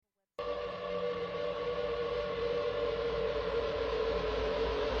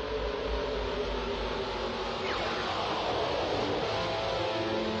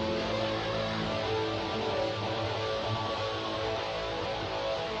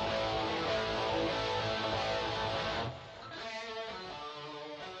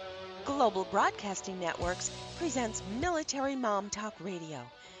Global Broadcasting Networks presents Military Mom Talk Radio.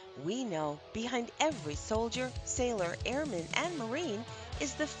 We know behind every soldier, sailor, airman, and Marine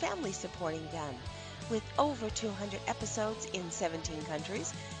is the family supporting them. With over 200 episodes in 17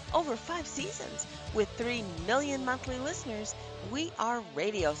 countries, over 5 seasons, with 3 million monthly listeners, we are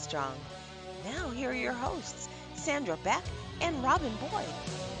radio strong. Now here are your hosts, Sandra, Beck, and Robin Boyd.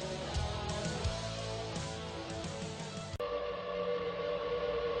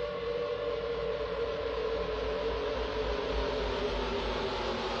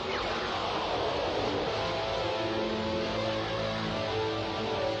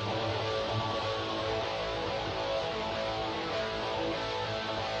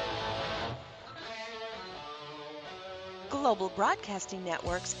 Global Broadcasting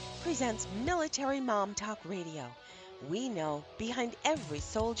Networks presents Military Mom Talk Radio. We know behind every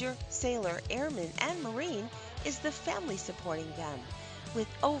soldier, sailor, airman, and Marine is the family supporting them. With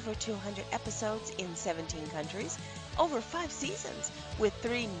over 200 episodes in 17 countries, over 5 seasons, with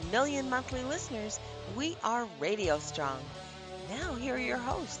 3 million monthly listeners, we are radio strong. Now here are your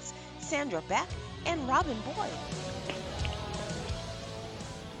hosts, Sandra, Beck, and Robin Boyd.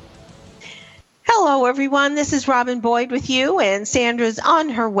 Hello, everyone. This is Robin Boyd with you, and Sandra's on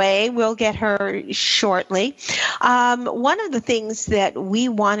her way. We'll get her shortly. One of the things that we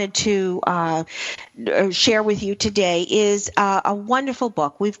wanted to share with you today is a wonderful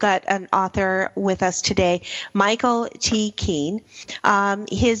book. We've got an author with us today, Michael T. Keene.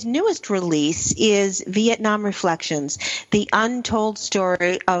 His newest release is Vietnam Reflections, the Untold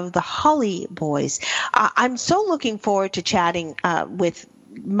Story of the Holley Boys. I'm so looking forward to chatting with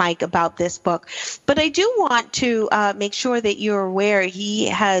Mike about this book, but I do want to make sure that you're aware he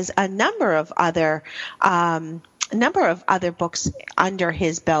has a number of other books under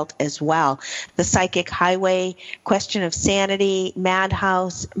his belt as well. The Psychic Highway, Question of Sanity,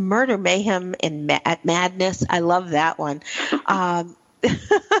 Madhouse, Murder, Mayhem, and at Madness. I love that one.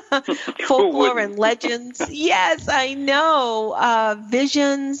 Folklore and Legends. Yes, I know.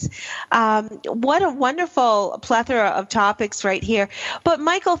 Visions. What a wonderful plethora of topics right here. But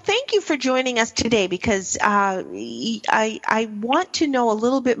Michael, thank you for joining us today, because I want to know a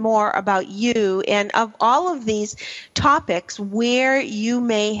little bit more about you and of all of these topics where you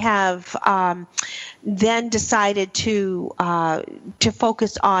may have then decided to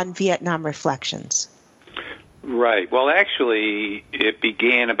focus on Vietnam Reflections. Right. Well, actually, it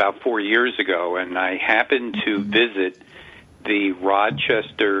began about 4 years ago, and I happened to visit the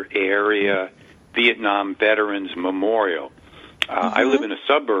Rochester area Vietnam Veterans Memorial. I live in a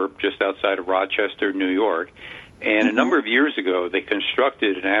suburb just outside of Rochester, New York, and a number of years ago, they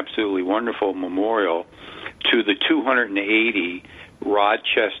constructed an absolutely wonderful memorial to the 280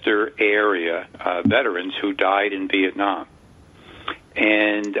 Rochester area veterans who died in Vietnam.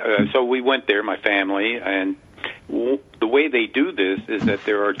 And so we went there, my family, and the way they do this is that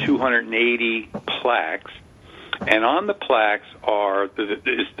there are 280 plaques, and on the plaques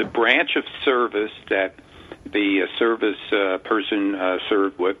is the branch of service that the service person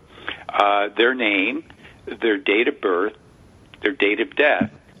served with, their name, their date of birth, their date of death,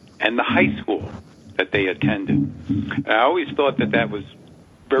 and the high school that they attended. And I always thought that was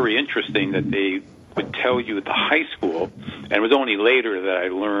very interesting that they would tell you the high school, and it was only later that I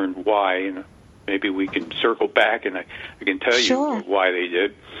learned why. And maybe we can circle back and I can tell you why they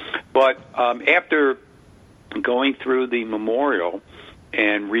did. But after going through the memorial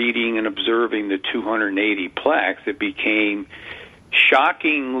and reading and observing the 280 plaques, it became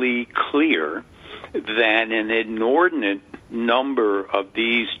shockingly clear that an inordinate number of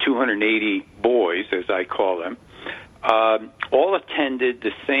these 280 boys, as I call them, all attended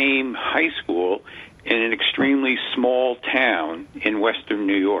the same high school in an extremely small town in western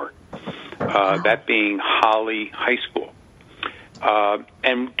New York, that being Holley High School.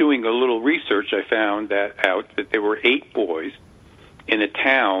 And doing a little research, I found out that there were 8 boys in a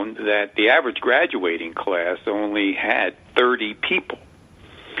town that the average graduating class only had 30 people.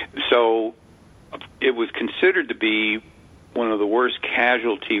 So it was considered to be one of the worst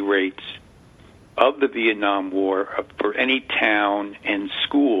casualty rates of the Vietnam War for any town and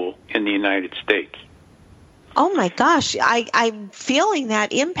school in the United States. Oh, my gosh. I'm feeling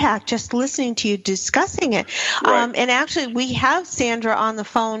that impact just listening to you discussing it. Right. And actually, we have Sandra on the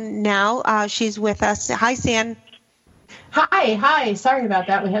phone now. She's with us. Hi, San. Hi. Sorry about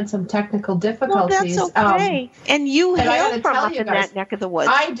that. We had some technical difficulties. Well, that's okay. And you hail from up in guys, that neck of the woods.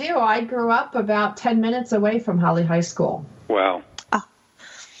 I do. I grew up about 10 minutes away from Holley High School. Wow.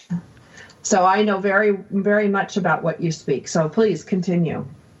 So I know very, very much about what you speak. So please continue.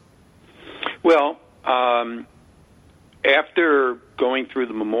 Well, after going through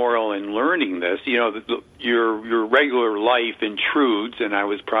the memorial and learning this, your regular life intrudes, and I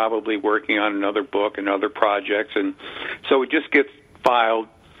was probably working on another book and other projects, and so it just gets filed,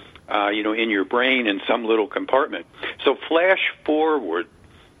 in your brain in some little compartment. So flash forward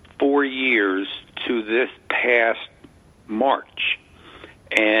 4 years to this past March,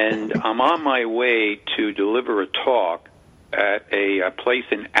 and I'm on my way to deliver a talk at a place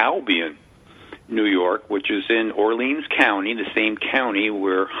in Albion, New York, which is in Orleans County, the same county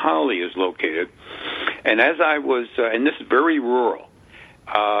where Holley is located. And as I was, and this is very rural,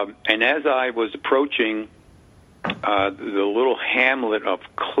 and as I was approaching the little hamlet of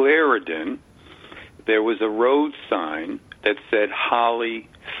Clarendon, there was a road sign that said Holley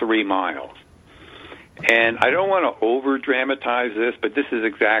 3 miles. And I don't want to over-dramatize this, but this is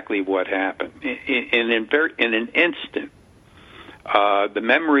exactly what happened. In an instant, the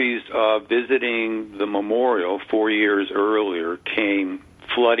memories of visiting the memorial 4 years earlier came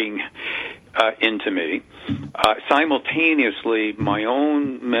flooding into me. Simultaneously, my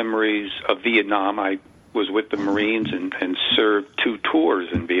own memories of Vietnam. I was with the Marines and served 2 tours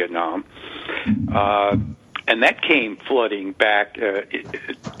in Vietnam. And that came flooding back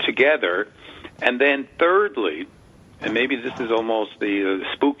together. And then thirdly, and maybe this is almost the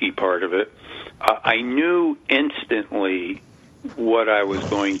spooky part of it, I knew instantly what I was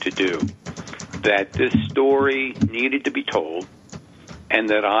going to do, that this story needed to be told, and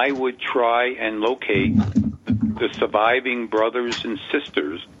that I would try and locate the surviving brothers and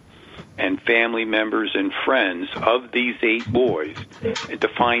sisters and family members and friends of these 8 boys, and to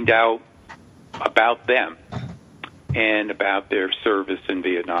find out about them and about their service in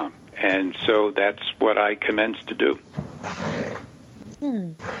Vietnam. And so that's what I commenced to do.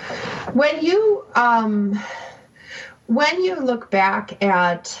 When you look back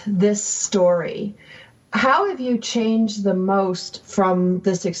at this story, how have you changed the most from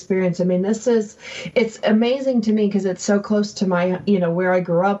this experience? I mean, it's amazing to me because it's so close to my, where I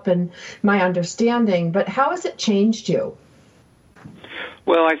grew up and my understanding, but how has it changed you?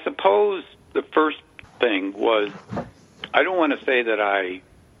 Well, I suppose the first thing was, I don't want to say that I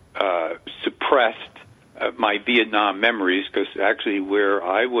suppressed my Vietnam memories, because actually where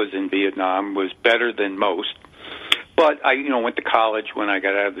I was in Vietnam was better than most. But I, went to college when I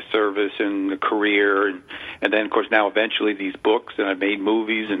got out of the service, and the career, and then, of course, now eventually these books, and I made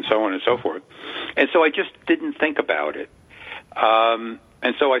movies and so on and so forth. And so I just didn't think about it.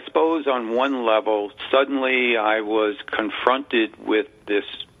 And so I suppose on one level, suddenly I was confronted with this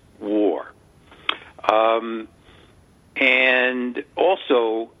war. And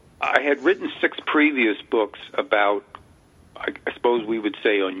also, I had written 6 previous books about, I suppose we would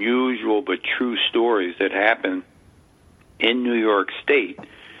say, unusual but true stories that happened in New York State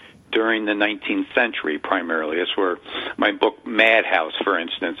during the 19th century, primarily. That's where my book, Madhouse, for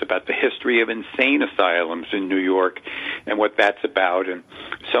instance, about the history of insane asylums in New York and what that's about, and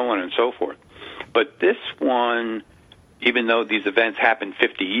so on and so forth. But this one, even though these events happened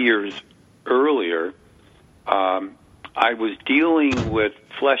 50 years earlier, I was dealing with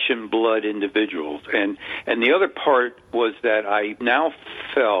flesh and blood individuals. And the other part was that I now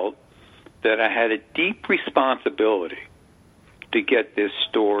felt that I had a deep responsibility to get this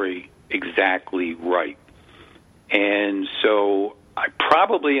story exactly right. And so I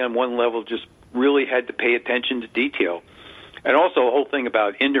probably, on one level, just really had to pay attention to detail. And also a whole thing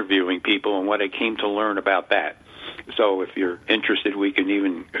about interviewing people and what I came to learn about that. So if you're interested, we can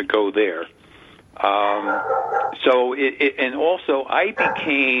even go there. And also I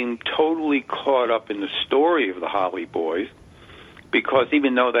became totally caught up in the story of the Holley boys, because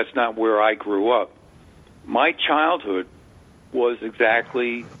even though that's not where I grew up, my childhood was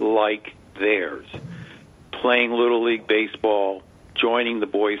exactly like theirs. Playing Little League Baseball, joining the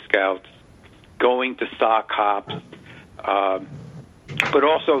Boy Scouts, going to sock hops, but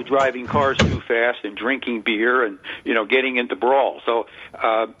also driving cars too fast and drinking beer and, getting into brawls. So,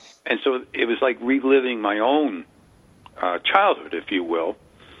 and so it was like reliving my own childhood, if you will.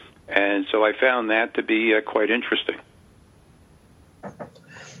 And so I found that to be quite interesting.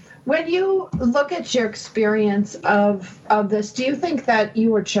 When you look at your experience of this, do you think that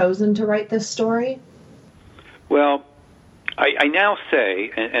you were chosen to write this story? Well, I now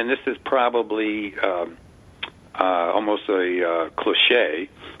say, and this is probably almost a cliche,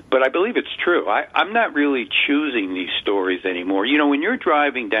 but I believe it's true. I'm not really choosing these stories anymore. When you're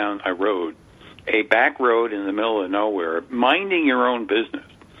driving down a road, a back road in the middle of nowhere, minding your own business,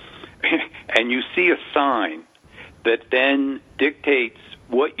 and you see a sign that then dictates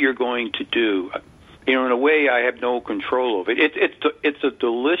what you're going to do, in a way I have no control over it. It's a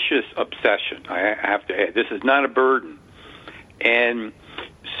delicious obsession, I have to add. This is not a burden. And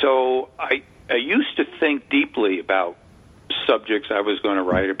so I used to think deeply about subjects I was going to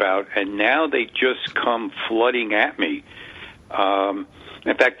write about, and now they just come flooding at me. In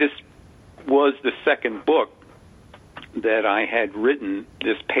fact, this was the second book that I had written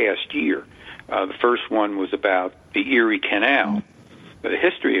this past year. The first one was about the Erie Canal, the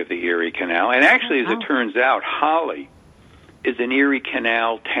history of the Erie Canal. And actually, as it turns out, Holley is an Erie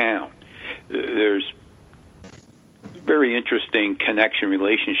Canal town. There's very interesting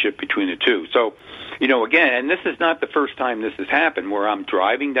relationship between the two. So, again, and this is not the first time this has happened, where I'm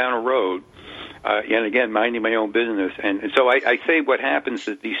driving down a road, and again, minding my own business. And so I say what happens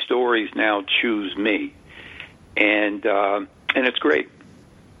is these stories now choose me. And it's great.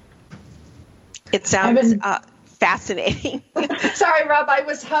 It sounds fascinating. Sorry, Rob, I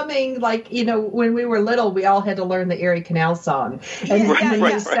was humming, when we were little, we all had to learn the Erie Canal song. And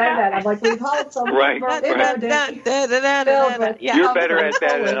when you said that, I'm like, we've heard some right. You're better at that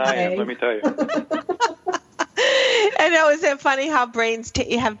than I am, let me tell you. I know, isn't it funny how brains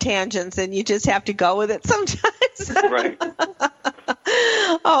have tangents and you just have to go with it sometimes? Right.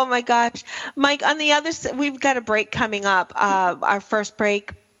 Oh, my gosh. Mike, on the other side, we've got a break coming up, our first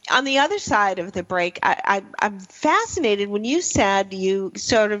break. On the other side of the break, I'm fascinated when you said you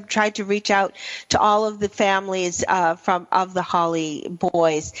sort of tried to reach out to all of the families of the Holley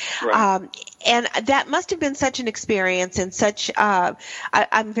boys. Right. And that must have been such an experience and such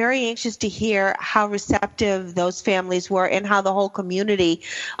I'm very anxious to hear how receptive those families were and how the whole community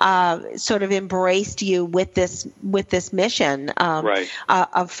sort of embraced you with this mission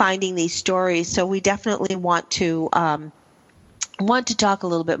of finding these stories. So we definitely want to talk a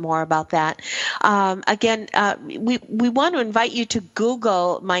little bit more about that. Again, we want to invite you to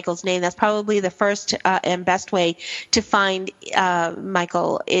Google Michael's name. That's probably the first and best way to find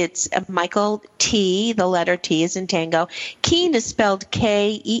Michael. It's Michael T. The letter T is in Tango. Keene is spelled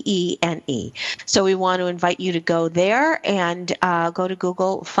Keene. So we want to invite you to go there and go to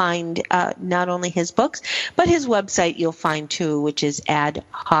Google, find not only his books, but his website you'll find too, which is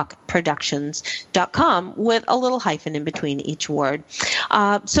adhocproductions.com with a little hyphen in between each word.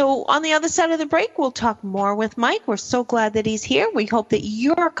 So on the other side of the break, we'll talk more with Mike. We're so glad that he's here. We hope that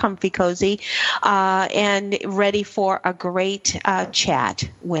you're comfy cozy and ready for a great chat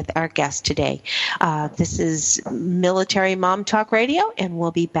with our guest today. This is Military Mom Talk Radio, and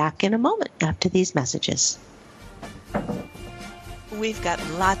we'll be back in a moment after these messages. We've got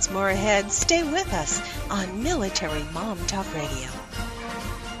lots more ahead. Stay with us on Military Mom Talk Radio.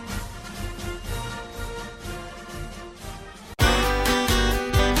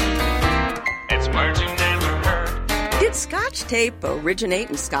 Did Scotch tape originate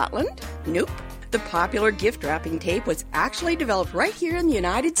in Scotland? Nope. The popular gift wrapping tape was actually developed right here in the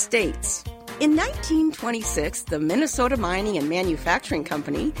United States. In 1926, the Minnesota Mining and Manufacturing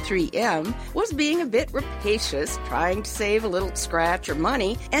Company, 3M, was being a bit rapacious, trying to save a little scratch or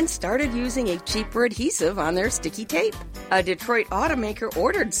money, and started using a cheaper adhesive on their sticky tape. A Detroit automaker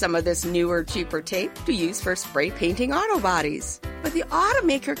ordered some of this newer, cheaper tape to use for spray painting auto bodies. But the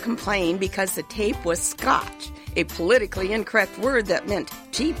automaker complained because the tape was Scotch, a politically incorrect word that meant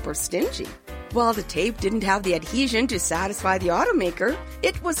cheap or stingy. While the tape didn't have the adhesion to satisfy the automaker,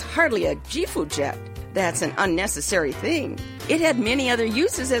 it was hardly a Gifu jet. That's an unnecessary thing. It had many other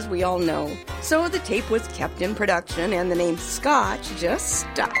uses, as we all know. So the tape was kept in production, and the name Scotch just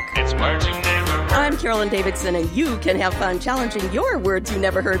stuck. It's words you never heard. I'm Carolyn Davidson, and you can have fun challenging your words you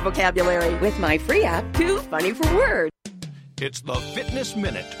never heard vocabulary with my free app, Too Funny for Words. It's the Fitness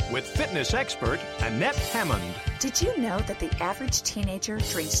Minute with fitness expert Annette Hammond. Did you know that the average teenager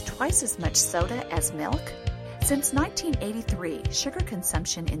drinks twice as much soda as milk? Since 1983, sugar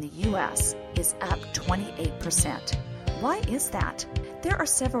consumption in the U.S. is up 28%. Why is that? There are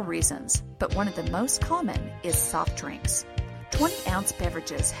several reasons, but one of the most common is soft drinks. 20-ounce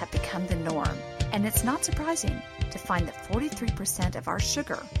beverages have become the norm, and it's not surprising to find that 43% of our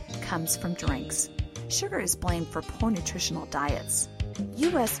sugar comes from drinks. Sugar is blamed for poor nutritional diets.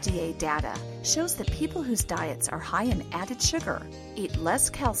 USDA data shows that people whose diets are high in added sugar eat less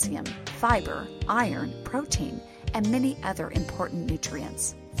calcium, fiber, iron, protein, and many other important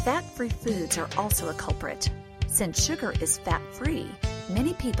nutrients. Fat-free foods are also a culprit. Since sugar is fat-free,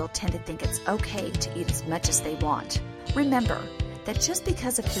 many people tend to think it's okay to eat as much as they want. Remember that just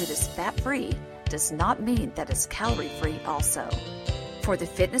because a food is fat-free does not mean that it's calorie-free also. For the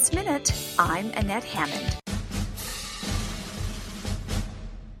Fitness Minute, I'm Annette Hammond.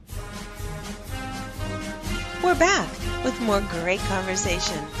 We're back with more great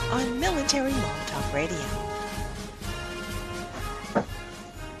conversation on Military Mom Talk Radio.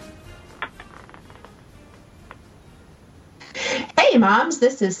 Moms,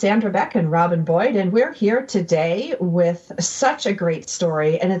 this is Sandra Beck and Robin Boyd, and we're here today with such a great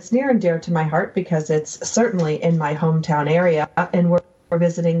story, and it's near and dear to my heart because it's certainly in my hometown area, and we're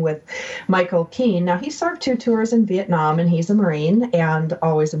visiting with Michael Keene. Now, he served 2 tours in Vietnam, and he's a Marine, and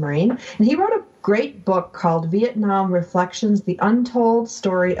always a Marine, and he wrote a great book called Vietnam Reflections, The Untold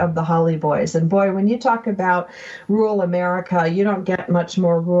Story of the Holley Boys. And boy, when you talk about rural America, you don't get much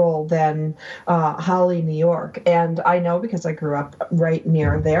more rural than Holley, New York. And I know because I grew up right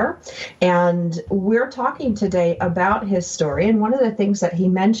near there. And we're talking today about his story. And one of the things that he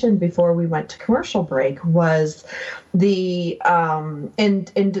mentioned before we went to commercial break was the in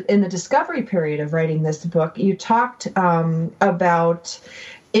the discovery period of writing this book, you talked about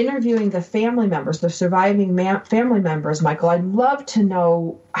interviewing the family members, the surviving family members. Michael, I'd love to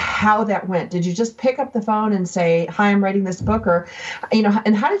know how that went. Did you just pick up the phone and say, "Hi, I'm writing this book," or,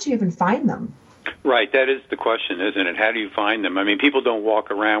 and how did you even find them? Right, that is the question, isn't it? How do you find them? I mean, people don't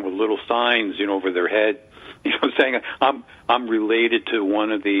walk around with little signs, over their head, saying, "I'm related to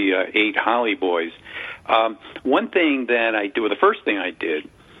one of the 8 Holley boys." One thing that I do, the first thing I did,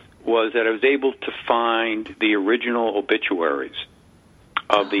 was that I was able to find the original obituaries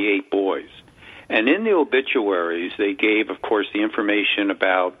of the 8 boys. And in the obituaries, they gave, of course, the information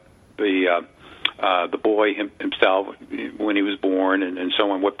about the boy himself when he was born and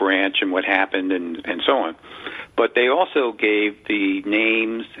so on, what branch and what happened and so on. But they also gave the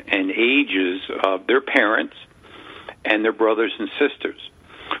names and ages of their parents and their brothers and sisters.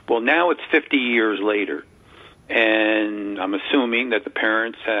 Well, now it's 50 years later, and I'm assuming that the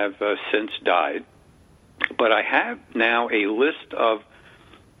parents have since died. But I have now a list of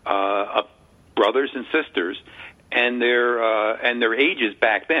brothers and sisters and their ages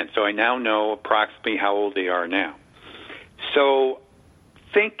back then. So I now know approximately how old they are now. So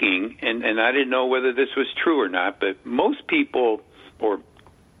thinking, and I didn't know whether this was true or not, but most people, or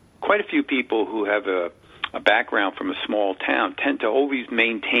quite a few people who have a background from a small town, tend to always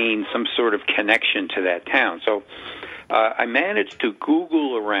maintain some sort of connection to that town. So I managed to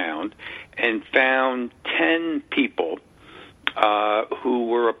Google around and found 10 people who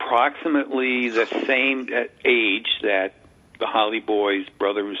were approximately the same age that the Holley boys,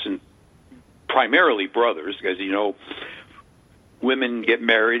 brothers, and primarily brothers, because, women get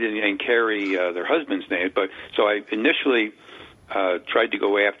married and carry their husband's name. But so I initially tried to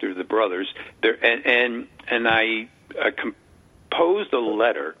go after the brothers there, and I composed a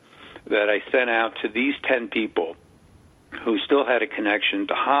letter that I sent out to these 10 people who still had a connection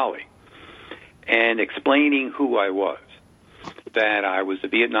to Holley, and explaining who I was. That I was a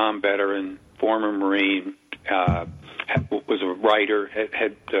Vietnam veteran, former Marine, was a writer,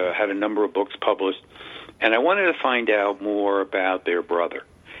 had a number of books published, and I wanted to find out more about their brother.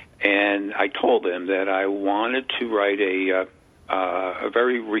 And I told them that I wanted to write a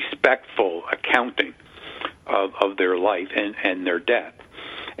very respectful accounting of their life and their death.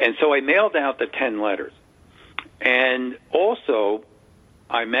 And so I mailed out the 10 letters. And also,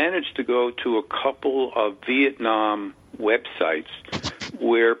 I managed to go to a couple of Vietnam websites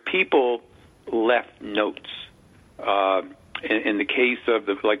where people left notes. In the case of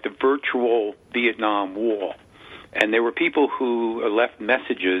the virtual Vietnam Wall, and there were people who left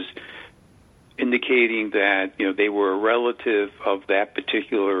messages indicating that they were a relative of that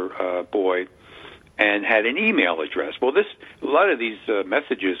particular boy and had an email address. Well, a lot of these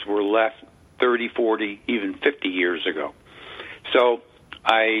messages were left 30, 40, even 50 years ago. So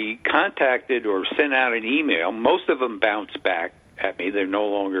I contacted or sent out an email. Most of them bounced back at me. They no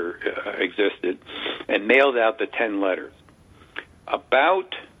longer existed, and mailed out the 10 letters.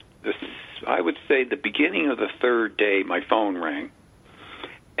 About, I would say, the beginning of the 3rd day, my phone rang,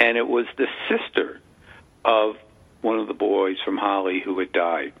 and it was the sister of one of the boys from Holley who had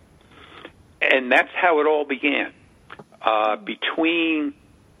died. And that's how it all began. Between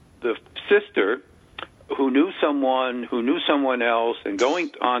the sister who knew someone else, and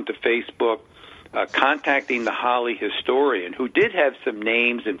going on to Facebook, contacting the Holley historian, who did have some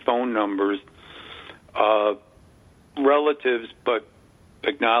names and phone numbers of relatives, but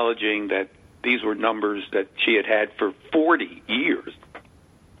acknowledging that these were numbers that she had had for 40 years.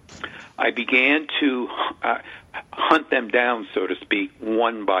 I began to hunt them down, so to speak,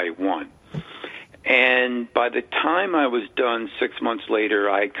 one by one. And by the time I was done 6 months later,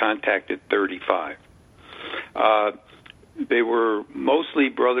 I contacted 35. They were mostly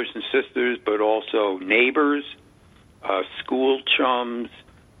brothers and sisters, but also neighbors, school chums,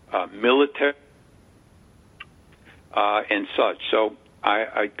 military, and such. So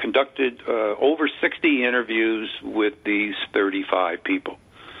I conducted over 60 interviews with these 35 people.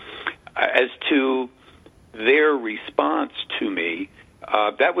 As to their response to me,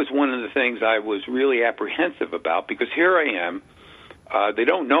 that was one of the things I was really apprehensive about, because here I am, they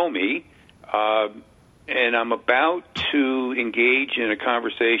don't know me, and I'm about to engage in a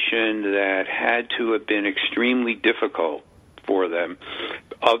conversation that had to have been extremely difficult for them,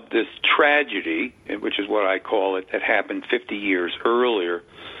 of this tragedy, which is what I call it, that happened 50 years earlier.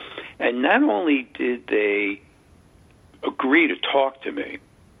 And not only did they agree to talk to me,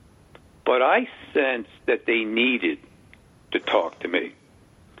 but I sensed that they needed to talk to me.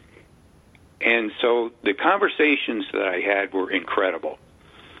 And so the conversations that I had were incredible.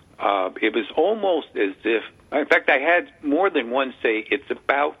 It was almost as if, in fact, I had more than one say, it's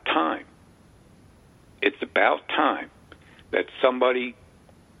about time. It's about time that somebody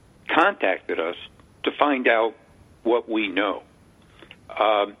contacted us to find out what we know.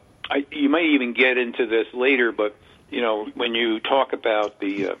 You might even get into this later, but when you talk about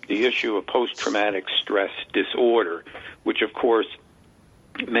the issue of post-traumatic stress disorder, which of course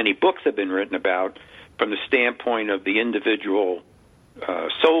many books have been written about from the standpoint of the individual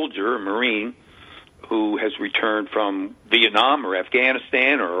soldier or Marine who has returned from Vietnam or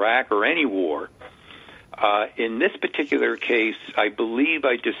Afghanistan or Iraq or any war. In this particular case, I believe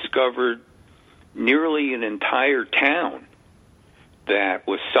I discovered nearly an entire town that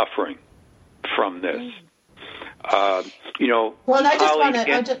was suffering from this. Well,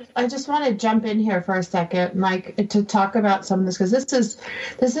 I just want to jump in here for a second, Mike, to talk about some of this, because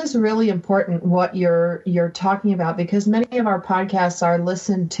this is really important what you're talking about, because many of our podcasts are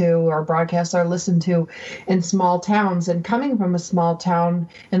listened to, or broadcasts are listened to in small towns, and coming from a small town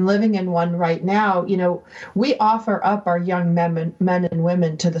and living in one right now, we offer up our young men and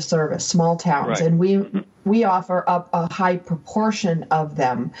women to the service, small towns, right. And we offer up a high proportion of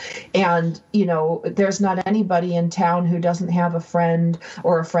them. And, there's not anybody in town who doesn't have a friend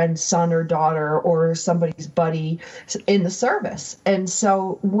or a friend's son or daughter or somebody's buddy in the service. And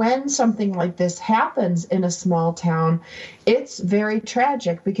so when something like this happens in a small town, it's very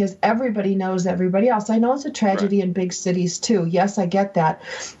tragic because everybody knows everybody else. I know it's a tragedy right. in big cities too. Yes, I get that.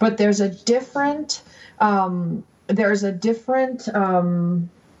 But there's a different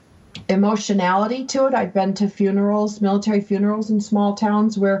emotionality to it. I've been to funerals, military funerals in small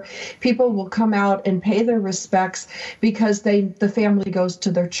towns, where people will come out and pay their respects because the family goes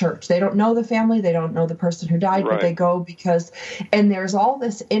to their church. They don't know the family, they don't know the person who died, right. But they go and there's all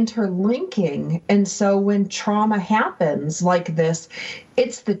this interlinking. And so when trauma happens like this,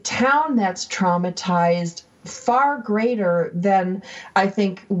 it's the town that's traumatized far greater than I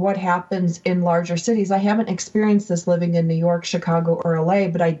think what happens in larger cities. I haven't experienced this living in New York, Chicago, or LA,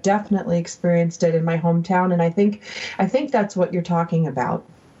 but I definitely experienced it in my hometown, and I think that's what you're talking about.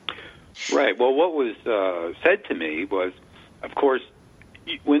 Right. Well, what was said to me was, of course,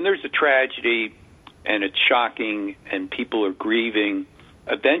 when there's a tragedy and it's shocking and people are grieving,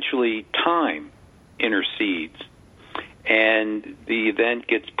 eventually time intercedes and the event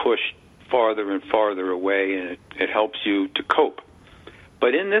gets pushed farther and farther away, and it helps you to cope.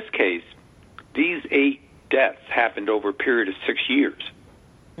 But in this case, these 8 deaths happened over a period of 6 years.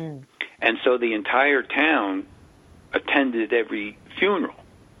 Mm. And so the entire town attended every funeral,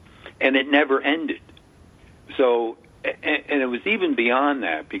 and it never ended. So, and it was even beyond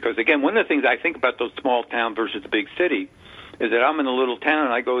that, because, again, one of the things I think about those small towns versus the big city is that I'm in a little town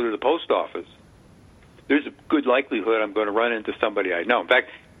and I go to the post office. There's a good likelihood I'm going to run into somebody I know. In fact,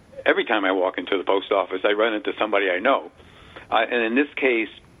 every time I walk into the post office, I run into somebody I know. And in this case,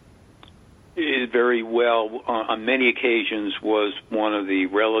 it very well, on many occasions, was one of the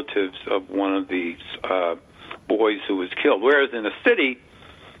relatives of one of the boys who was killed. Whereas in a city,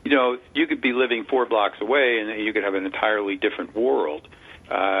 you could be living 4 blocks away and you could have an entirely different world.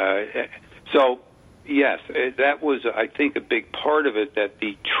 So, yes, that was, I think, a big part of it, that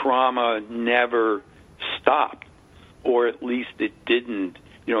the trauma never stopped, or at least it didn't.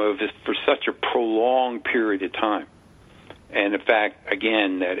 It was for such a prolonged period of time. And, in fact,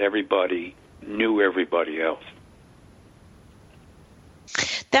 again, that everybody knew everybody else.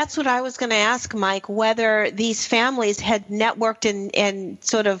 That's what I was going to ask, Mike, whether these families had networked and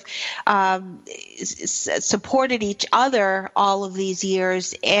sort of supported each other all of these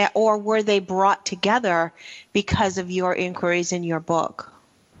years, or were they brought together because of your inquiries in your book?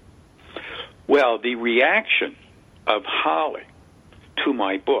 Well, the reaction of Holley to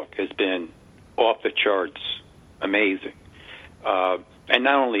my book has been off the charts amazing. And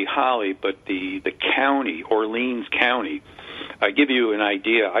not only Holley, but the county, Orleans County. I give you an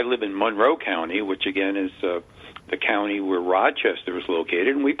idea. I live in Monroe County, which again is the county where Rochester is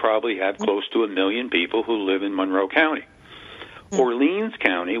located, and we probably have close to 1 million people who live in Monroe County. Orleans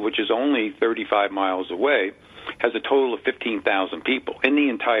County, which is only 35 miles away, has a total of 15,000 people in the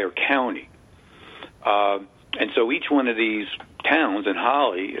entire county. And so each one of these towns in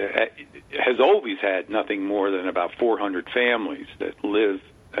Holley has always had nothing more than about 400 families that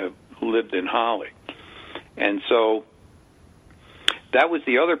have lived in Holley. And so that was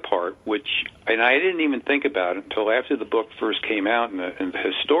the other part, and I didn't even think about it until after the book first came out, and the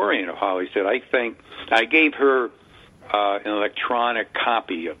historian of Holley said, I gave her an electronic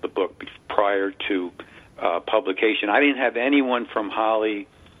copy of the book prior to publication. I didn't have anyone from Holley,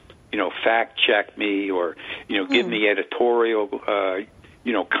 fact check me or, give me editorial,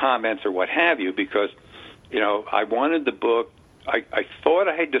 comments or what have you, because, I wanted the book. I thought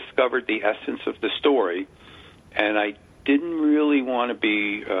I had discovered the essence of the story, and I didn't really want to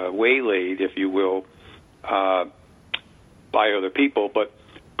be waylaid, if you will, by other people. But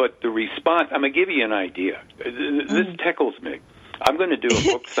the response, I'm going to give you an idea. This tickles me. I'm going to do a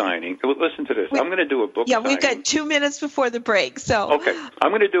book signing. Listen to this. I'm going to do a book signing. Yeah, we've got 2 minutes before the break. So okay. I'm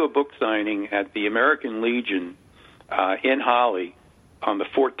going to do a book signing at the American Legion in Holley on the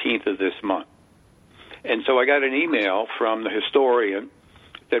 14th of this month. And so I got an email from the historian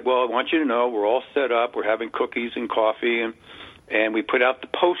that, well, I want you to know we're all set up. We're having cookies and coffee, and we put out the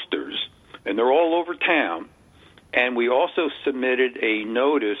posters, and they're all over town. And we also submitted a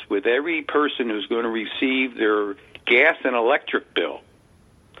notice with every person who's going to receive their gas and electric bill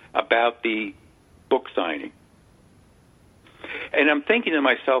about the book signing. And I'm thinking to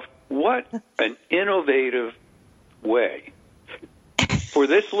myself, what an innovative way for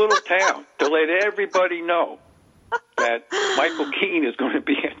this little town to let everybody know that Michael Keene is going to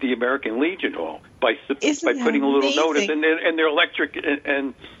be at the American Legion Hall by putting a little notice in their electric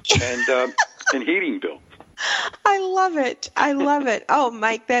and heating bill. I love it. Oh,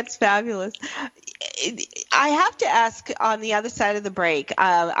 Mike, that's fabulous. I have to ask on the other side of the break,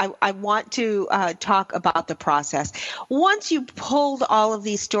 I want to talk about the process. Once you pulled all of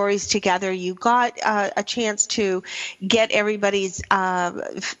these stories together, you got a chance to get everybody's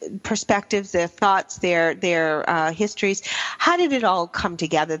perspectives, their thoughts, their histories. How did it all come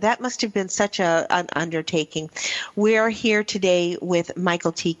together? That must have been such an undertaking. We're here today with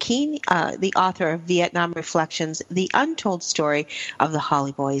Michael T. Keene, the author of Vietnam Reflections, The Untold Story of the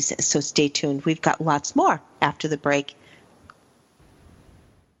Holley Boys. So stay tuned. We've got lots more after the break.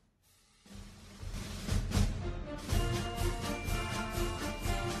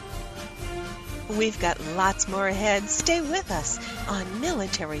 We've got lots more ahead. Stay with us on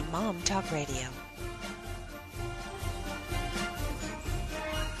Military Mom Talk Radio.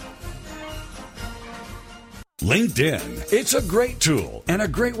 LinkedIn. It's a great tool and a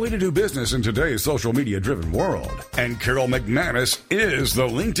great way to do business in today's social media-driven world. And Carol McManus is the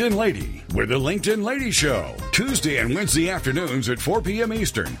LinkedIn Lady with the LinkedIn Lady Show. Tuesday and Wednesday afternoons at 4 p.m.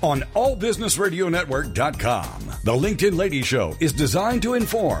 Eastern on allbusinessradionetwork.com. The LinkedIn Lady Show is designed to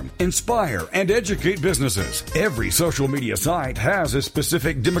inform, inspire, and educate businesses. Every social media site has a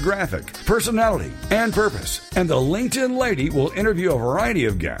specific demographic, personality, and purpose. And the LinkedIn Lady will interview a variety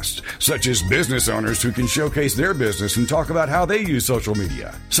of guests, such as business owners who can showcase their business and talk about how they use social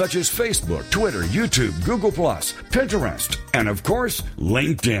media, such as Facebook, Twitter, YouTube, Google+, Pinterest, and of course,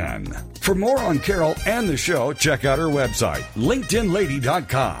 LinkedIn. For more on Carol and the show, check out her website,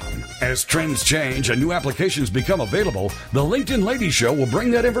 LinkedInLady.com. As trends change and new applications become available, the LinkedIn Lady Show will bring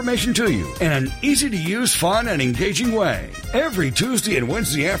that information to you in an easy-to-use, fun, and engaging way. Every Tuesday and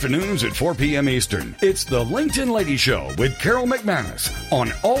Wednesday afternoons at 4 p.m. Eastern, it's the LinkedIn Lady Show with Carol McManus on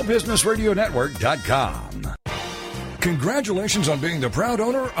allbusinessradionetwork.com. Congratulations on being the proud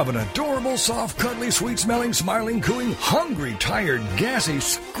owner of an adorable, soft, cuddly, sweet-smelling, smiling, cooing, hungry, tired, gassy,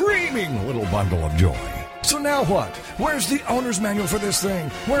 screaming little bundle of joy. So now what? Where's the owner's manual for this thing?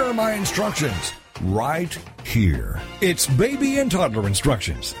 Where are my instructions? Right here. It's Baby and Toddler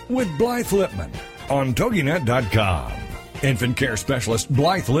Instructions with Blythe Lipman on TogiNet.com. Infant care specialist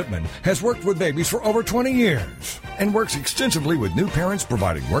Blythe Lipman has worked with babies for over 20 years and works extensively with new parents,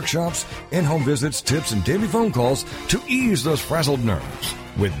 providing workshops, in-home visits, tips, and daily phone calls to ease those frazzled nerves.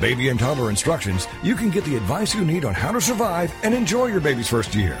 With Baby and Toddler Instructions, you can get the advice you need on how to survive and enjoy your baby's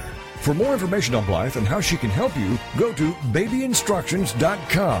first year. For more information on Blythe and how she can help you, go to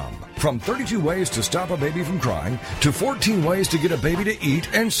babyinstructions.com. From 32 ways to stop a baby from crying to 14 ways to get a baby to eat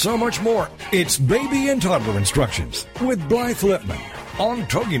and so much more. It's Baby and Toddler Instructions with Blythe Lipman on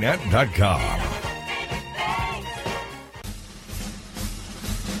TogiNet.com.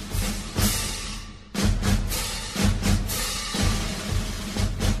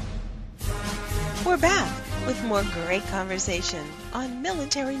 We're back with more great conversation on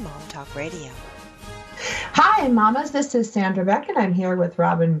Military Mom Talk Radio. Hi, mamas. This is Sandra Beck, and I'm here with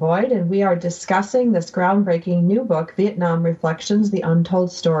Robin Boyd, and we are discussing this groundbreaking new book, Vietnam Reflections, The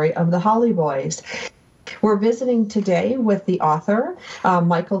Untold Story of the Holley Boys. We're visiting today with the author,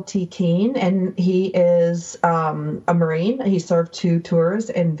 Michael T. Keene, and he is a Marine. He served 2 tours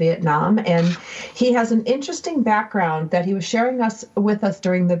in Vietnam, and he has an interesting background that he was sharing with us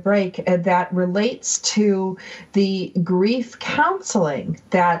during the break that relates to the grief counseling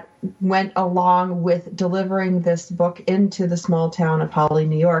that went along with delivering this book into the small town of Holley,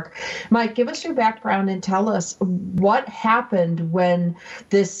 New York. Mike, give us your background and tell us what happened when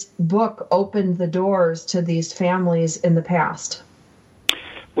this book opened the doors to these families in the past.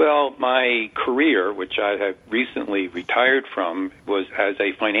 Well, my career, which I have recently retired from, was as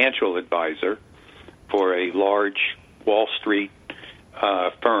a financial advisor for a large Wall Street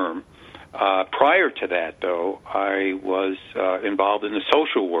firm. Prior to that, though, I was involved in the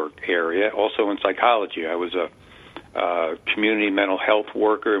social work area, also in psychology. I was a community mental health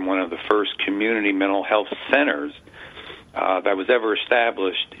worker in one of the first community mental health centers that was ever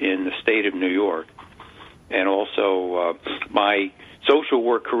established in the state of New York. And also, my social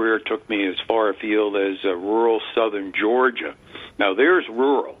work career took me as far afield as rural southern Georgia. Now, there's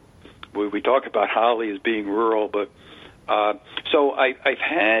rural. We talk about Holley as being rural, but so I've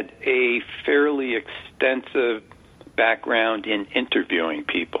had a fairly extensive background in interviewing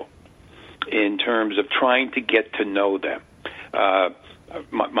people in terms of trying to get to know them.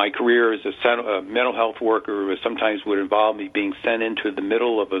 My career as a mental health worker sometimes would involve me being sent into the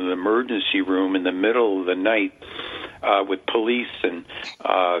middle of an emergency room in the middle of the night with police and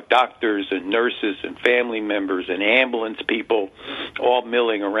doctors and nurses and family members and ambulance people all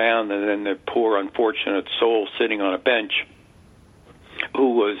milling around, and then the poor unfortunate soul sitting on a bench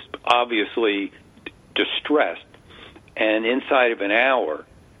who was obviously distressed. And inside of an hour,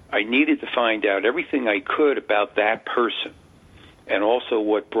 I needed to find out everything I could about that person, and also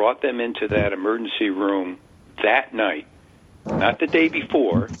what brought them into that emergency room that night, not the day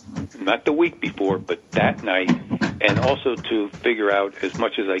before, not the week before, but that night, and also to figure out as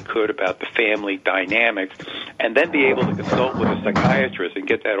much as I could about the family dynamics, and then be able to consult with a psychiatrist and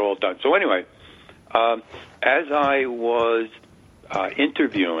get that all done. So anyway, as I was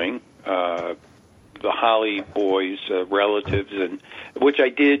interviewing the Holley boys' relatives, and which I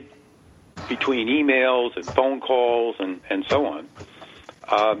did between emails and phone calls and so on,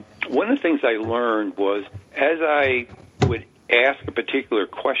 one of the things I learned was as I would ask a particular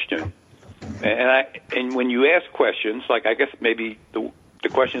question, and when you ask questions, like I guess maybe the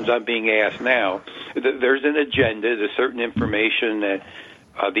questions I'm being asked now, there's an agenda, there's certain information that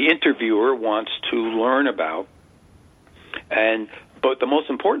the interviewer wants to learn about, but the most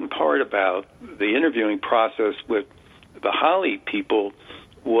important part about the interviewing process with the Holley people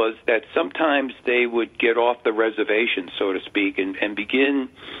was that sometimes they would get off the reservation, so to speak, and begin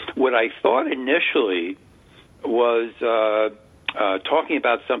what I thought initially was talking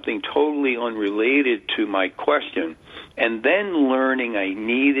about something totally unrelated to my question, and then learning I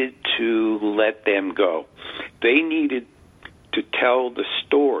needed to let them go. They needed to tell the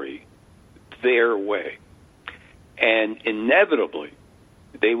story their way. And inevitably,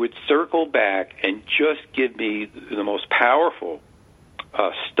 they would circle back and just give me the most powerful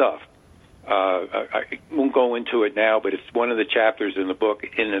stuff. I won't go into it now, but it's one of the chapters in the book,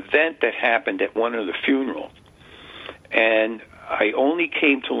 an event that happened at one of the funerals. And I only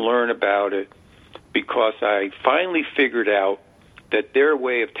came to learn about it because I finally figured out that their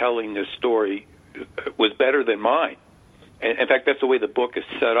way of telling this story was better than mine. And in fact, that's the way the book is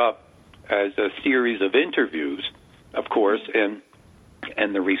set up, as a series of interviews, of course, and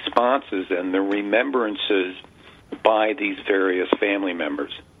the responses and the remembrances by these various family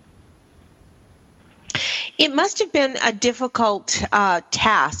members. It must have been a difficult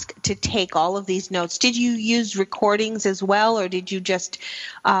task to take all of these notes. Did you use recordings as well, or did you just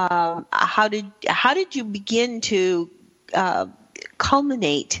how did you begin to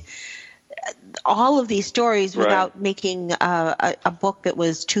culminate all of these stories without making a book that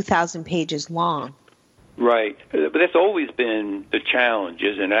was 2,000 pages long? Right. But that's always been the challenge,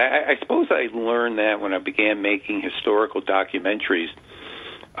 isn't it? I suppose I learned that when I began making historical documentaries,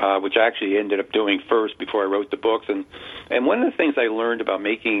 which I actually ended up doing first before I wrote the books. And one of the things I learned about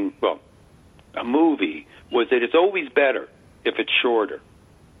making, a movie was that it's always better if it's shorter.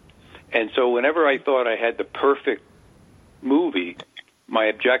 And so whenever I thought I had the perfect movie, my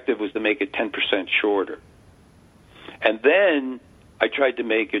objective was to make it 10% shorter. And then I tried to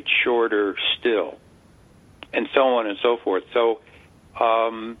make it shorter still, and so on and so forth. So,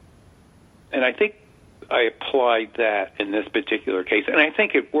 and I think I applied that in this particular case, and I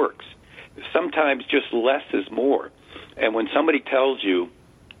think it works. sometimes just less is more. And when somebody tells you,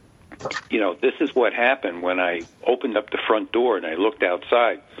 this is what happened when I opened up the front door and I looked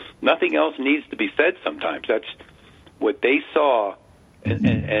outside, nothing else needs to be said sometimes. That's what they saw. And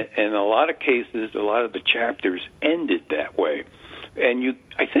in a lot of cases, a lot of the chapters ended that way. And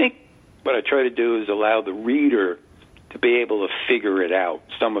I think what I try to do is allow the reader to be able to figure it out,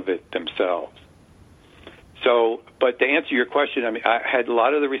 some of it themselves. So, but to answer your question, I mean, I had a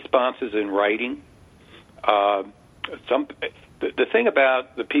lot of the responses in writing. The thing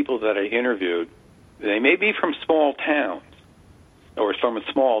about the people that I interviewed, they may be from small towns or from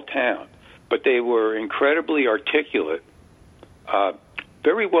a small town, but they were incredibly articulate,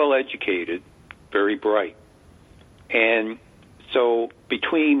 very well educated, very bright. And so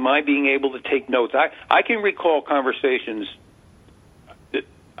between my being able to take notes, I can recall conversations that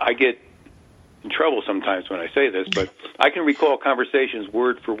I get in trouble sometimes when I say this, but I can recall conversations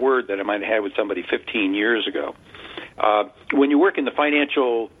word for word that I might have had with somebody 15 years ago. When you work in the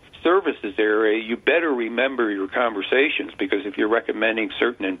financial services area, you better remember your conversations, because if you're recommending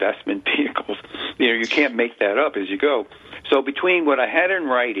certain investment vehicles, you can't make that up as you go. So between what I had in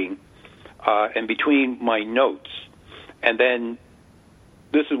writing and between my notes, and then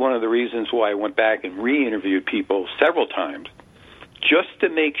this is one of the reasons why I went back and re-interviewed people several times, just to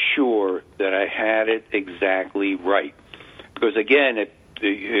make sure that I had it exactly right. Because, again,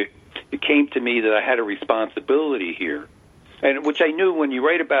 it came to me that I had a responsibility here, and which I knew when you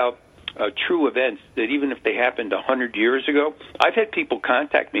write about true events, that even if they happened 100 years ago, I've had people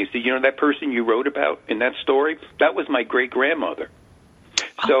contact me and say, that person you wrote about in that story, that was my great-grandmother.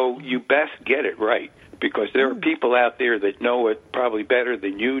 So you best get it right, because there are people out there that know it probably better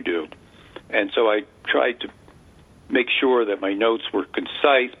than you do. And so I tried to make sure that my notes were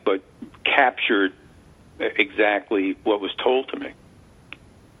concise but captured exactly what was told to me.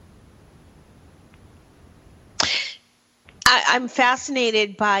 I'm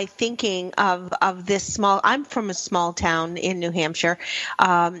fascinated by thinking of this I'm from a small town in New Hampshire,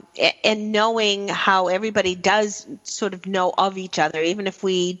 and knowing how everybody does sort of know of each other, even if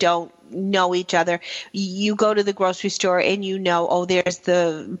we don't know each other. You go to the grocery store and there's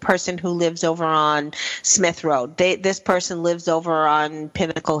the person who lives over on Smith Road. This person lives over on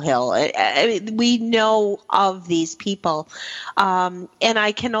Pinnacle Hill. We know of these people, and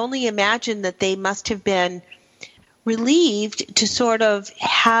I can only imagine that they must have been relieved to sort of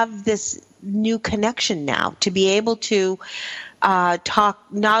have this new connection now, to be able to talk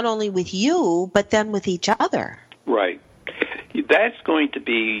not only with you, but then with each other. Right. That's going to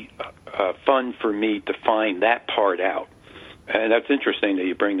be fun for me to find that part out. And that's interesting that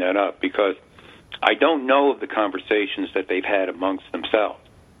you bring that up, because I don't know of the conversations that they've had amongst themselves.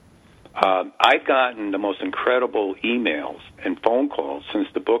 I've gotten the most incredible emails and phone calls since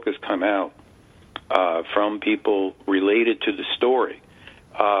the book has come out from people related to the story.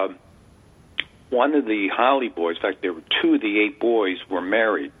 One of the Holley boys, in fact, there were 2 of the 8 boys were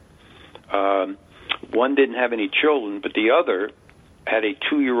married. One didn't have any children, but the other had a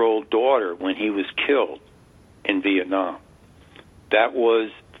 2-year-old daughter when he was killed in Vietnam. That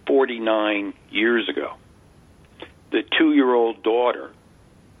was 49 years ago. The 2-year-old daughter,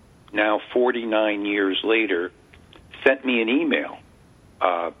 now 49 years later, sent me an email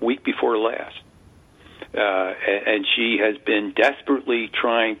week before last. And she has been desperately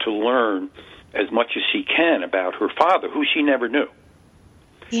trying to learn as much as she can about her father, who she never knew.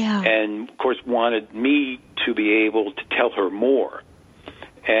 Yeah. And, of course, wanted me to be able to tell her more.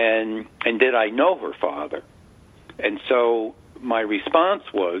 And did I know her father? And so my response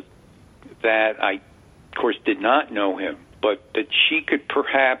was that I, of course, did not know him, but that she could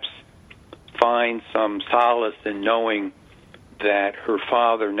perhaps find some solace in knowing that her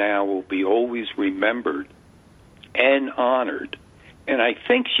father now will be always remembered and honored. And I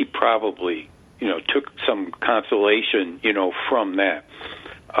think she probably, took some consolation, from that.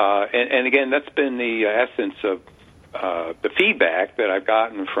 And again, that's been the essence of the feedback that I've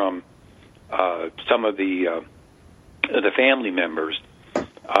gotten from some of the family members.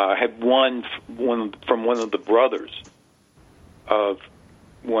 I had one from one of the brothers of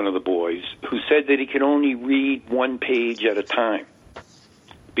one of the boys who said that he could only read one page at a time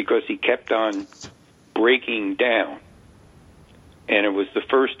because he kept on breaking down. And it was the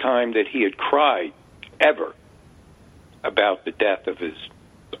first time that he had cried ever about the death of his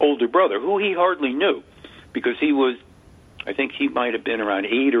older brother, who he hardly knew, because I think he might have been around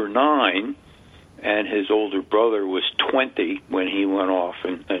 8 or 9, and his older brother was 20 when he went off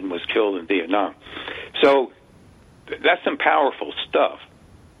and was killed in Vietnam. So that's some powerful stuff,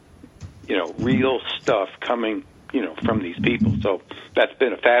 real stuff coming from these people. So that's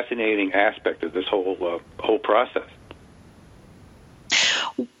been a fascinating aspect of this whole process.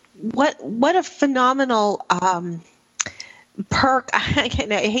 What a phenomenal perk. I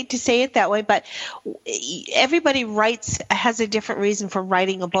hate to say it that way, but everybody has a different reason for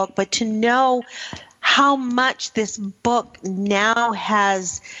writing a book, but to know how much this book now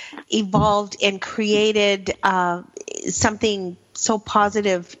has evolved and created something so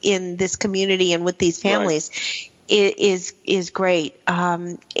positive in this community and with these families is great.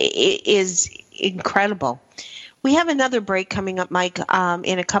 It is incredible. We have another break coming up, Mike,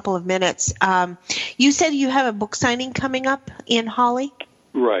 in a couple of minutes. You said you have a book signing coming up in Holley?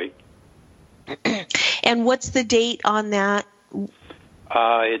 Right. And what's the date on that?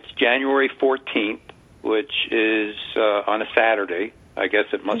 It's January 14th, which is on a Saturday. I guess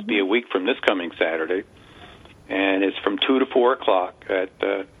it must be a week from this coming Saturday. And it's from 2 to 4 o'clock at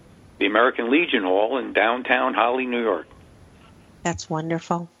the American Legion Hall in downtown Holley, New York. That's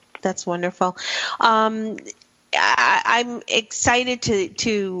wonderful. That's wonderful. I'm excited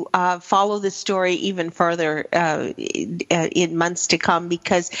to follow this story even further in months to come,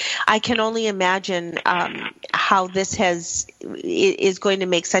 because I can only imagine how this is going to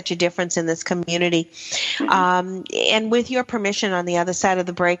make such a difference in this community. And with your permission, on the other side of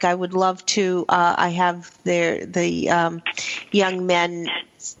the break, I would love to. I have the young men.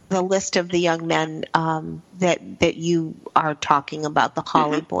 The list of the young men that you are talking about, the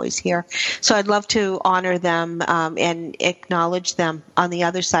Holley boys here. So I'd love to honor them and acknowledge them on the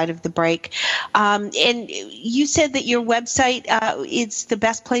other side of the break. And you said that your website is the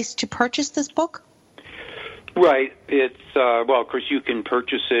best place to purchase this book? Right. It's, of course, you can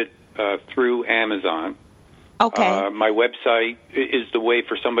purchase it through Amazon. Okay. My website is the way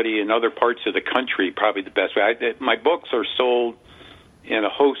for somebody in other parts of the country, probably the best way. My books are sold in a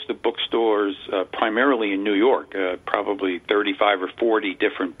host of bookstores, primarily in New York, probably 35 or 40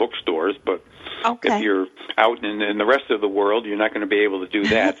 different bookstores. But if you're out in the rest of the world, you're not going to be able to do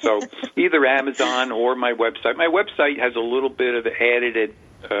that. So either Amazon or my website. My website has a little bit of added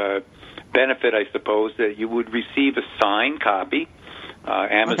benefit, I suppose, that you would receive a signed copy.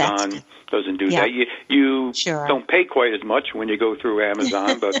 Amazon doesn't do that. You don't pay quite as much when you go through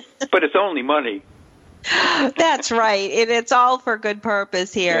Amazon, but it's only money. That's right, and it's all for good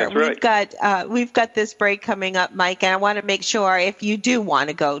purpose here. That's We've got this break coming up, Mike, and I want to make sure if you do want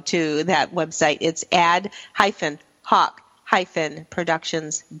to go to that website, it's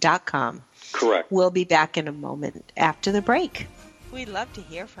ad-hawk-productions.com. Correct. We'll be back in a moment after the break. We'd love to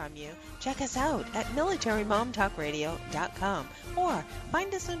hear from you. Check us out at militarymomtalkradio.com or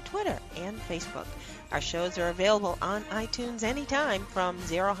find us on Twitter and Facebook. Our shows are available on iTunes anytime from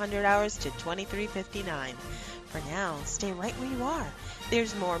 0-100 hours to 23:59. For now, stay right where you are.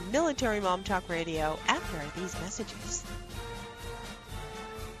 There's more Military Mom Talk Radio after these messages.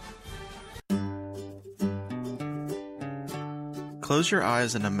 Close your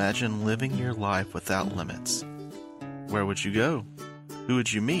eyes and imagine living your life without limits. Where would you go? Who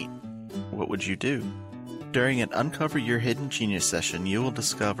would you meet? What would you do? During an Uncover Your Hidden Genius session, you will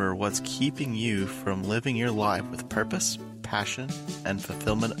discover what's keeping you from living your life with purpose, passion, and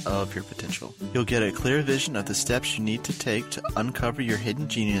fulfillment of your potential. You'll get a clear vision of the steps you need to take to uncover your hidden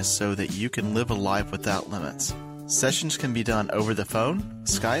genius so that you can live a life without limits. Sessions can be done over the phone,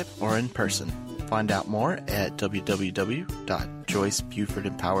 Skype, or in person. Find out more at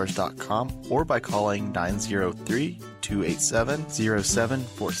www.joycebufordempowers.com or by calling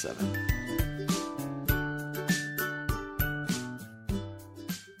 903-287-0747.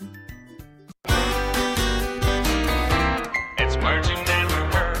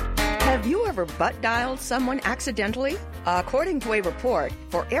 Butt dialed someone accidentally? According to a report,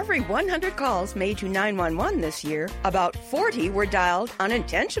 for every 100 calls made to 911 this year, about 40 were dialed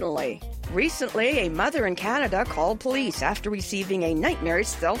unintentionally. Recently, a mother in Canada called police after receiving a nightmarish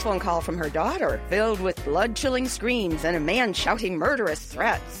cell phone call from her daughter, filled with blood-chilling screams and a man shouting murderous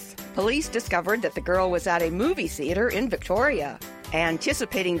threats. Police discovered that the girl was at a movie theater in Victoria.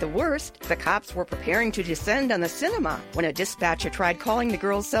 Anticipating the worst, the cops were preparing to descend on the cinema when a dispatcher tried calling the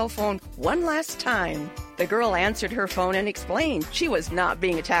girl's cell phone one last time. The girl answered her phone and explained she was not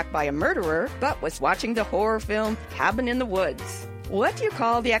being attacked by a murderer, but was watching the horror film Cabin in the Woods. What do you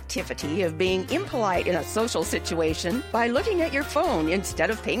call the activity of being impolite in a social situation by looking at your phone instead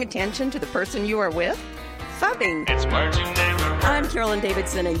of paying attention to the person you are with? Fubbing. I'm Carolyn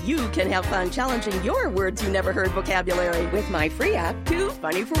Davidson, and you can have fun challenging your words you never heard vocabulary with my free app, Too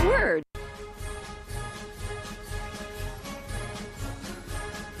Funny for Words.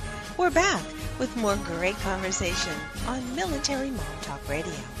 We're back with more great conversation on Military Mom Talk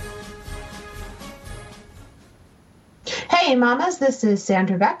Radio. Hey, Mamas, this is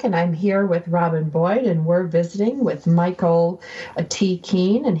Sandra Beck, and I'm here with Robin Boyd, and we're visiting with Michael T.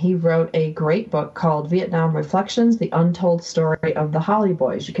 Keene, and he wrote a great book called Vietnam Reflections, The Untold Story of the Holley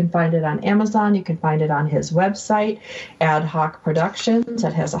Boys. You can find it on Amazon. You can find it on his website, Ad Hoc Productions.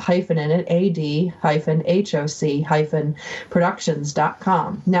 It has a hyphen in it,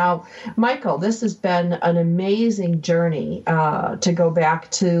 ad-hoc-productions.com. Now, Michael, this has been an amazing journey to go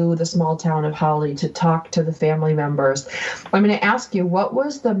back to the small town of Holley, to talk to the family members. I'm going to ask you, what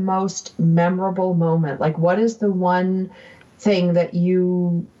was the most memorable moment? Like, what is the one thing that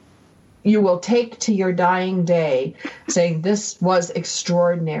you will take to your dying day saying this was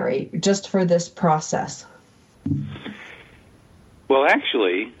extraordinary just for this process? Well,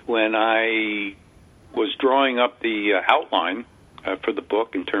 actually, when I was drawing up the outline for the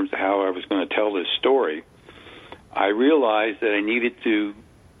book in terms of how I was going to tell this story, I realized that I needed to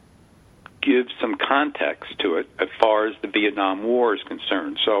give some context to it as far as the Vietnam War is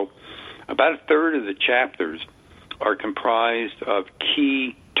concerned. So about a third of the chapters are comprised of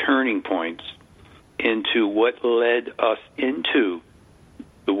key turning points into what led us into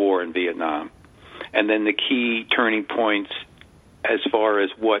the war in Vietnam, and then the key turning points as far as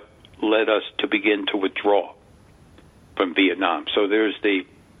what led us to begin to withdraw from Vietnam. So there's a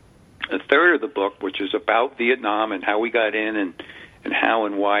third of the book, which is about Vietnam and how we got in and how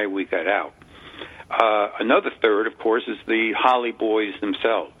and why we got out. Another third, of course, is the Holley boys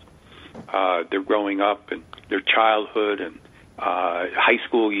themselves. They're growing up and their childhood and high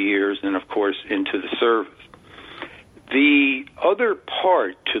school years and, of course, into the service. The other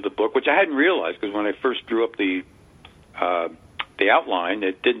part to the book, which I hadn't realized because when I first drew up the outline,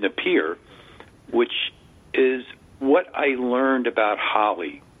 it didn't appear, which is what I learned about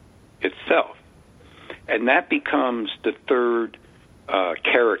Holley itself. And that becomes the third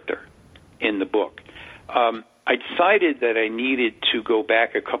character in the book. I decided that I needed to go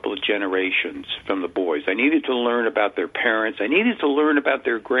back a couple of generations from the boys. I needed to learn about their parents. I needed to learn about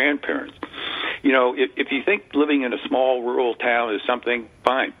their grandparents. You know, if you think living in a small rural town is something,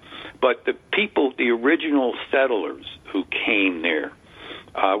 fine. But the people, the original settlers who came there,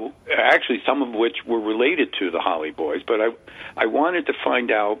 actually some of which were related to the Holley boys, but I wanted to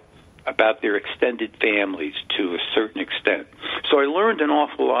find out about their extended families to a certain extent. So I learned an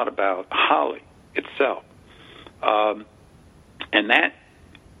awful lot about Holley itself. And that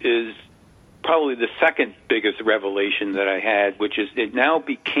is probably the second biggest revelation that I had, which is it now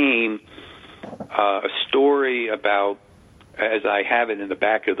became a story about, as I have it in the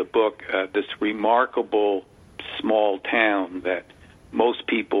back of the book, this remarkable small town that most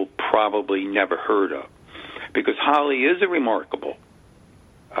people probably never heard of. Because Holley is a remarkable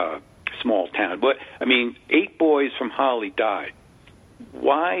small town. But, I mean, 8 boys from Holley died.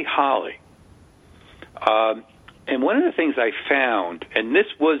 Why Holley? And one of the things I found, and this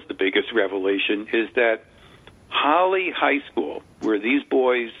was the biggest revelation, is that Holley High School, where these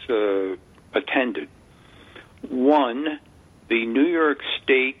boys attended, won the New York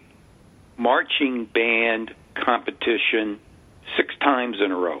State marching band competition 6 times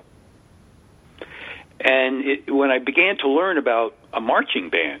in a row. And when I began to learn about a marching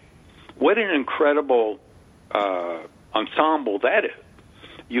band, what an incredible ensemble that is.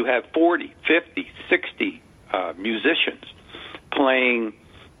 You have 40, 50, 60 musicians playing,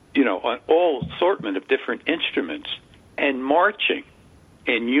 you know, on all assortment of different instruments and marching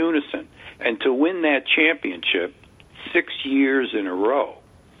in unison. And to win that championship 6 years in a row,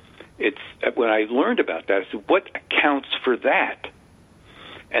 it's when I learned about that, I said, what accounts for that?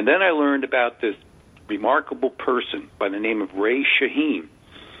 And then I learned about this remarkable person by the name of Ray Shaheen,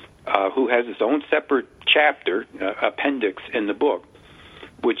 who has his own separate chapter, appendix in the book,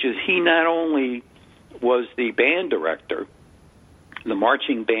 which is he not only was the band director, the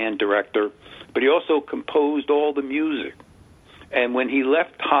marching band director, but he also composed all the music. And when he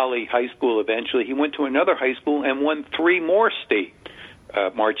left Holley High School eventually, he went to another high school and won 3 more state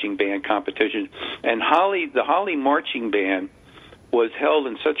marching band competitions. And the Holley marching band was held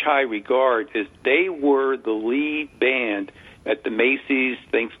in such high regard as they were the lead band at the Macy's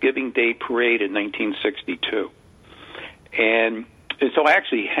Thanksgiving Day Parade in 1962. And so I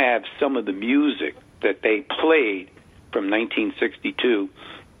actually have some of the music that they played from 1962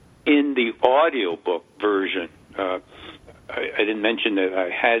 in the audiobook version. I didn't mention that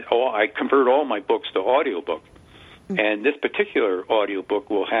I convert all my books to audiobooks. And this particular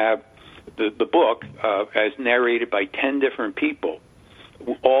audiobook will have the book as narrated by 10 different people,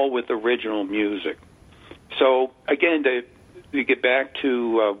 all with original music. So, again, to get back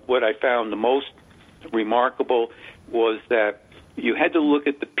to what I found the most remarkable was that you had to look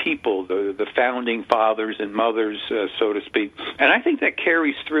at the people, the founding fathers and mothers, so to speak. And I think that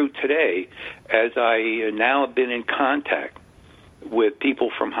carries through today, as I now have been in contact with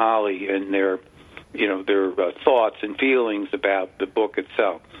people from Holley and their thoughts and feelings about the book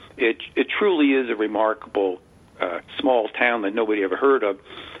itself. It truly is a remarkable small town that nobody ever heard of,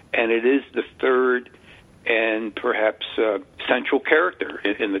 and it is the third and perhaps central character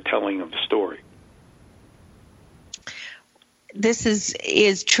in the telling of the story. This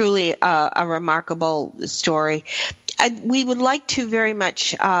is truly a remarkable story. We would like to very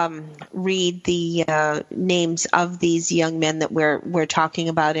much read the names of these young men that we're talking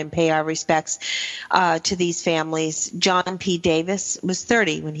about and pay our respects to these families. John P. Davis was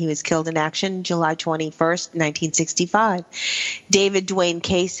 30 when he was killed in action, July 21st, 1965. David Dwayne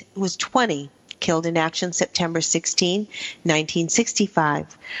Case was 20. Killed in action September 16,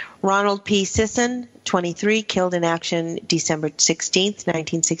 1965. Ronald P. Sisson, 23, killed in action December 16,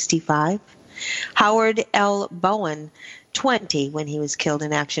 1965. Howard L. Bowen, 20, when he was killed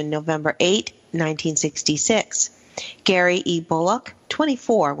in action November 8, 1966. Gary E. Bullock,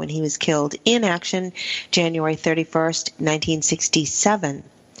 24, when he was killed in action January 31st, 1967.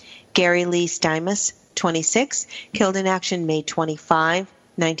 Gary Lee Stymus, 26, killed in action May 25,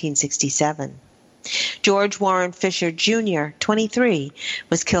 1967. George Warren Fisher, Jr., 23,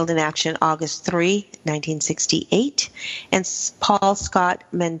 was killed in action August 3, 1968. And Paul Scott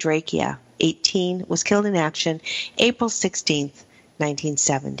Mandrakia, 18, was killed in action April 16,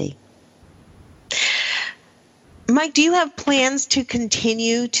 1970. Mike, do you have plans to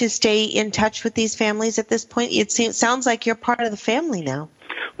continue to stay in touch with these families at this point? It sounds like you're part of the family now.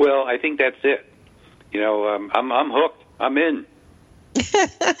 Well, I think that's it. I'm hooked. I'm in.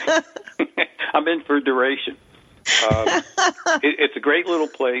 I'm in for duration. It's a great little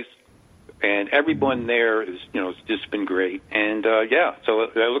place, and everyone there is, it's just been great. And so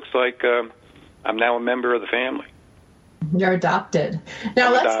it looks like I'm now a member of the family. You're adopted.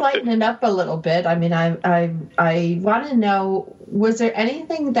 Now let's lighten it up a little bit. I mean, I want to know, was there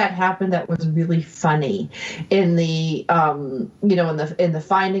anything that happened that was really funny in the in the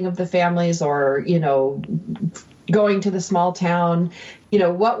finding of the families, or going to the small town?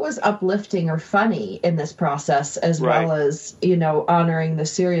 What was uplifting or funny in this process, as well as, honoring the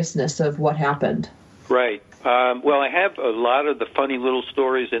seriousness of what happened? Right. Well, I have a lot of the funny little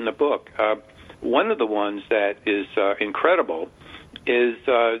stories in the book. One of the ones that is incredible is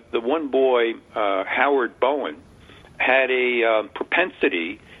the one boy, Howard Bowen, had a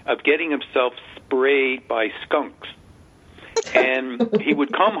propensity of getting himself sprayed by skunks. And he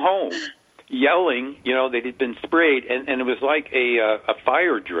would come home yelling, that he'd been sprayed, and it was like a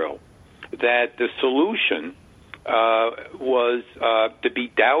fire drill, that the solution was to be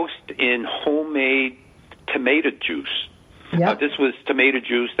doused in homemade tomato juice. Yep. This was tomato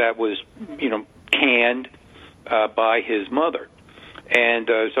juice that was, canned by his mother. And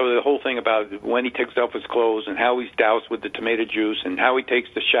so the whole thing about when he takes off his clothes and how he's doused with the tomato juice and how he takes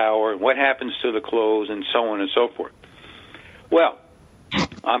the shower and what happens to the clothes and so on and so forth. Well,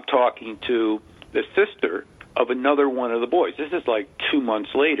 I'm talking to the sister of another one of the boys. This is like 2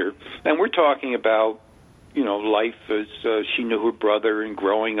 months later, and we're talking about, life as she knew her brother and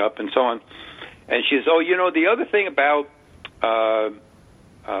growing up and so on. And she says, the other thing about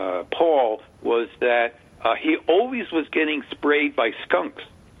Paul was that he always was getting sprayed by skunks.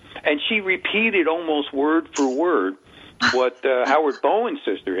 And she repeated almost word for word what Howard Bowen's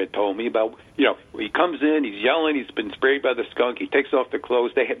sister had told me about, he comes in, he's yelling, he's been sprayed by the skunk, he takes off the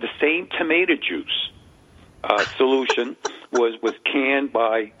clothes. They had the same tomato juice solution was canned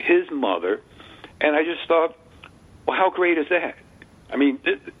by his mother. And I just thought, well, how great is that? I mean,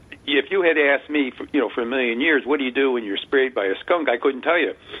 if you had asked me, for a million years, what do you do when you're sprayed by a skunk, I couldn't tell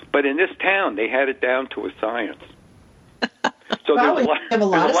you. But in this town, they had it down to a science. So well, we have a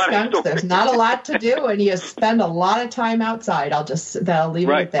lot of skunks. There's not a lot to do, and you spend a lot of time outside. I'll leave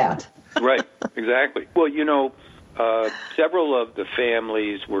it at that. Right, exactly. Well, several of the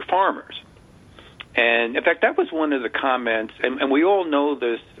families were farmers. And, in fact, that was one of the comments, and we all know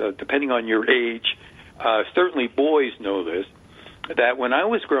this, depending on your age, certainly boys know this, that when I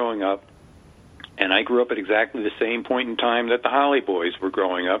was growing up, and I grew up at exactly the same point in time that the Holley boys were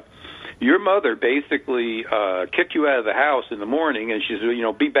growing up, your mother basically kicked you out of the house in the morning, and she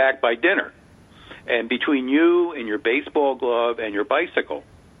said, be back by dinner. And between you and your baseball glove and your bicycle,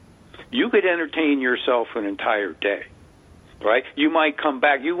 you could entertain yourself an entire day, right? You might come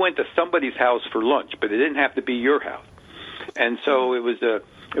back. You went to somebody's house for lunch, but it didn't have to be your house. And so it was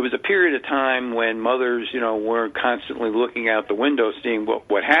a period of time when mothers, weren't constantly looking out the window seeing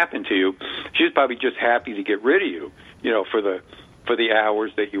what happened to you. She was probably just happy to get rid of you. for the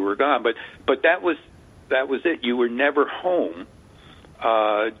hours that you were gone. But that was it. You were never home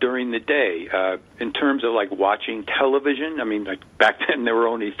during the day. In terms of like watching television, I mean, like back then there were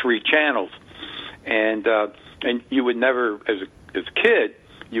only 3 channels, and you would never, as a kid,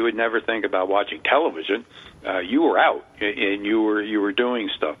 you would never think about watching television. You were out and you were doing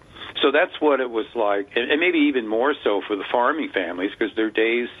stuff. So that's what it was like, and maybe even more so for the farming families, because their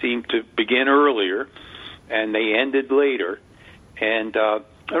days seemed to begin earlier and they ended later. And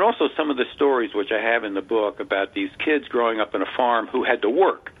also some of the stories which I have in the book about these kids growing up in a farm who had to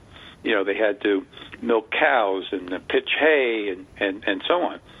work. They had to milk cows and pitch hay and so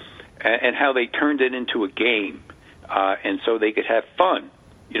on, and how they turned it into a game, and so they could have fun,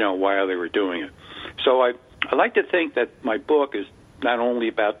 while they were doing it. So I like to think that my book is not only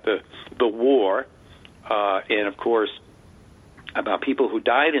about the war, and of course about people who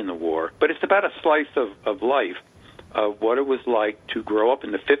died in the war, but it's about a slice of life of what it was like to grow up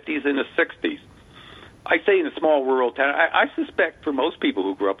in the 50s and the 60s. I say in a small rural town. I suspect for most people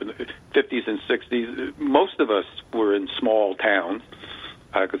who grew up in the 50s and 60s, most of us were in small towns,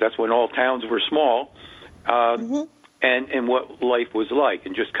 because that's when all towns were small, and what life was like,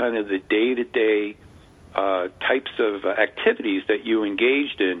 and just kind of the day-to-day types of activities that you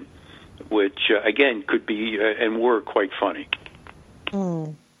engaged in, which, again, could be and were quite funny.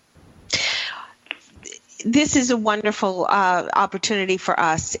 This is a wonderful opportunity for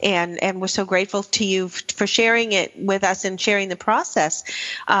us, and we're so grateful to you for sharing it with us and sharing the process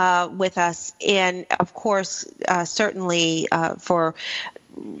with us, and, of course, certainly for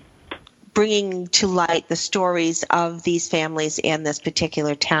bringing to light the stories of these families and this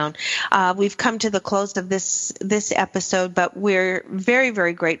particular town. We've come to the close of this episode, but we're very,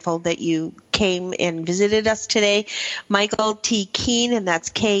 very grateful that you came and visited us today. Michael T. Keene, and that's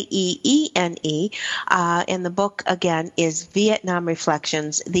Keene. And the book, again, is Vietnam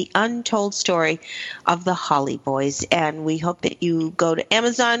Reflections, The Untold Story of the Holley Boys. And we hope that you go to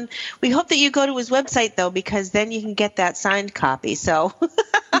Amazon. We hope that you go to his website, though, because then you can get that signed copy. So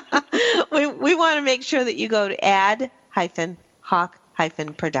we want to make sure that you go to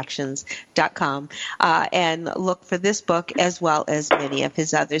ad-hawk-productions.com and look for this book as well as many of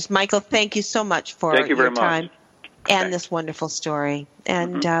his others. Michael, thank you so much for your time and this wonderful story.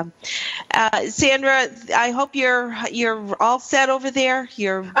 And Sandra, I hope you're all set over there.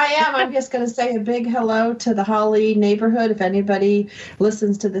 I am. I'm just going to say a big hello to the Holley neighborhood. If anybody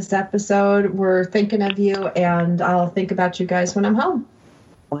listens to this episode, we're thinking of you, and I'll think about you guys when I'm home.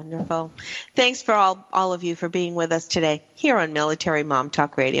 Wonderful. Thanks for all of you for being with us today here on Military Mom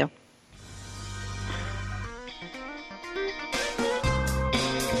Talk Radio.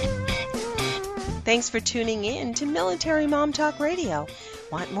 Thanks for tuning in to Military Mom Talk Radio.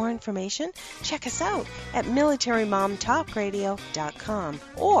 Want more information? Check us out at militarymomtalkradio.com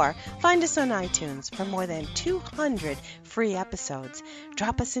or find us on iTunes for more than 200 free episodes.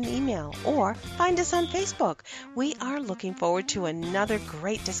 Drop us an email or find us on Facebook. We are looking forward to another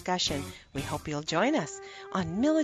great discussion. We hope you'll join us on Military